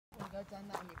go down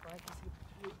that on your bike,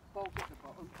 you bulk at the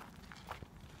bottom.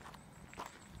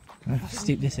 How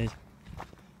steep this is.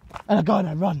 And go on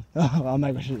then, run. Oh,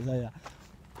 maybe I shouldn't say that.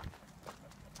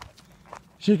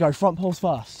 Should go front poles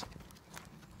first.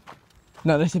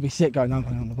 No, this would be sick going down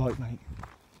on the bike, mate.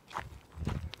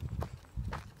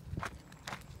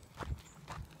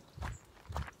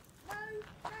 No,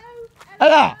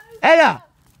 Ella! Ella!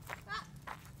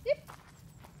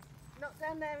 Not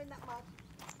down there in that mud.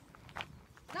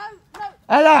 No.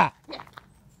 Ella! Yeah.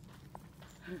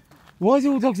 Why is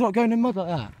all dogs not going in mud like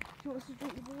that? She wants to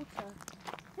drink the water.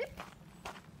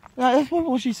 No, that's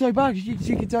why she's so bad, because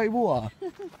she can dirty water.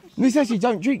 Miss says she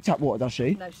don't drink tap water, does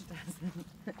she? No, she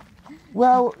doesn't.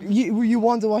 Well, you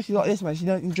wonder why she's like this, mate. She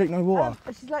don't drink no water.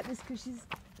 She's like this because she's...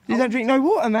 She don't drink no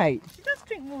water, mate. She does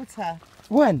drink water.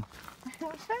 When?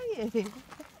 I'll show you.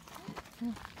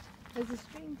 There's a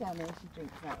stream down there she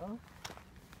drinks out of.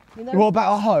 You know, What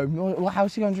about at home?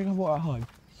 How's she going to drink her water at home?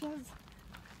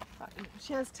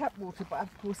 She has tap water, but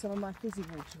I've poured some of my fizzy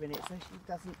water in it, so she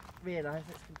doesn't realise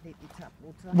it's completely tap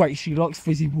water. Wait, she likes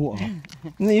fizzy water.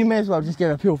 You may as well just give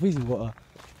her pure fizzy water.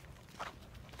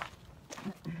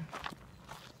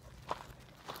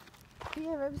 But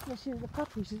yeah, ever since she was a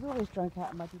puppy, she's always drunk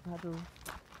out of muddy puddles.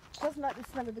 She doesn't like the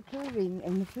smell of the chlorine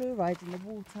and the fluoride in the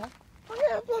water. Oh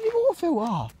yeah, bloody water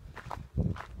filter.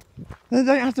 They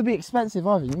don't have to be expensive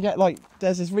either. You can get like,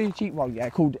 there's this really cheap one, yeah,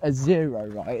 called a Zero,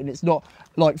 right? And it's not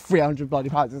like 300 bloody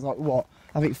pounds. It's like what?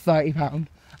 I think £30,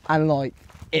 and like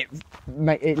it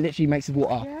literally makes the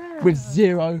water with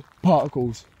 0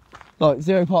 particles, like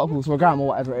 0 particles per gram or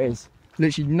whatever it is.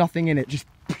 Literally nothing in it, just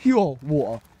pure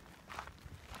water.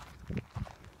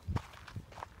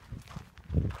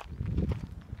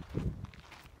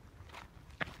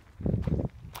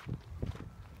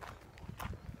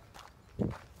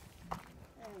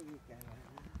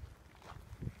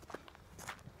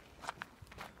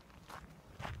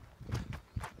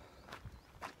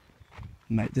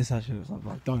 Mate, this actually looks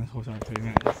like dinosaurs over 3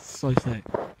 minutes. It's so sick.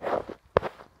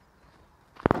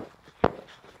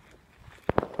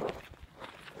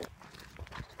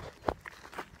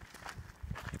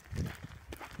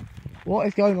 What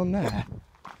is going on there?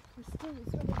 It's when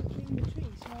between the trees.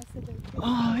 So I said they were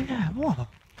Oh yeah, what?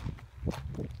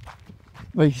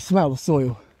 Well, you can smell the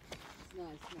soil. It's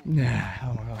nice, Yeah,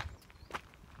 oh my god.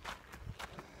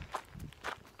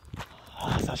 Oh,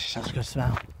 that's actually such a good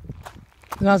smell.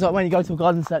 It smells like when you go to a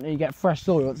garden centre and you get fresh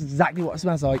soil. It's exactly what it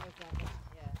smells like.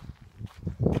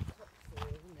 Yeah.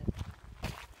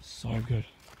 So good.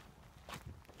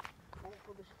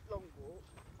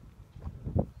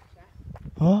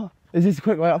 What? Is this a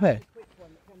quick way up here?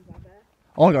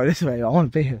 I want to go this way. I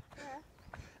want to be here. Yeah.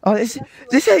 Oh, this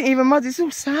ain't even mud. It's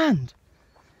all sand.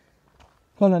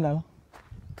 Come on, Noah.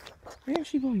 Maybe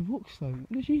she probably walks slow.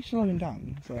 She's slowing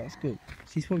down, so that's good.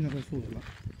 She's probably not going to fall. Like.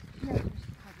 No,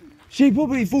 She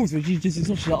probably falls, but she's just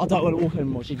exhausted. She's like, I don't want to walk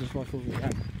anymore. She just falls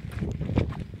down.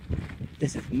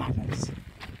 This is madness.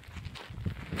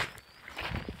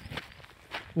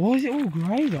 Why is it all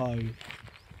grey though?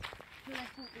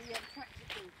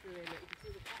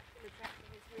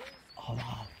 Oh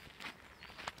wow.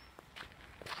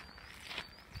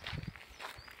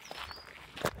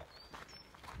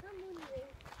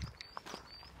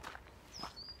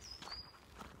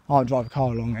 I'll drive a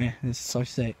car along here. This is so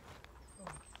sick.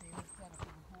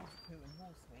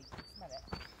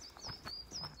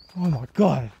 Oh my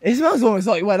god. It smells almost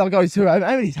like when I go to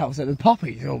Emily's house at the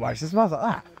puppies almost. It smells like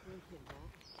that.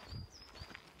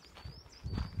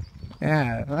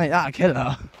 Yeah, mate, that'll kill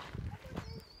her.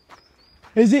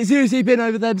 Is it seriously been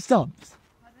over them stumps?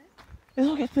 It's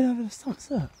like it's been over the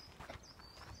stumps, look.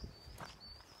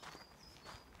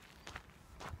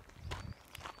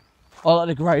 I like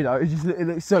the grey though, it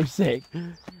looks so sick.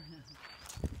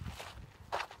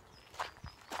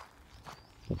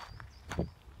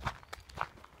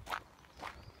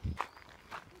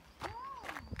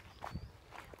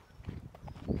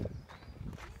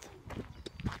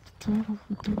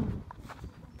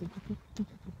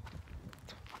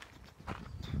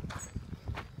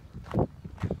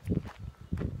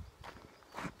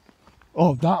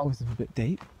 Oh, that was a bit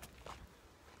deep.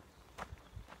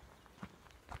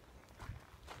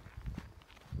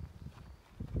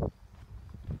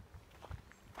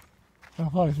 I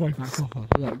thought it was way back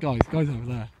up. Look, guys over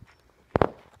there.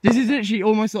 This is literally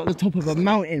almost like the top of a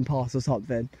mountain pass or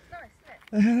something. Nice,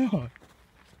 isn't it?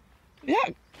 Yeah,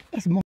 that's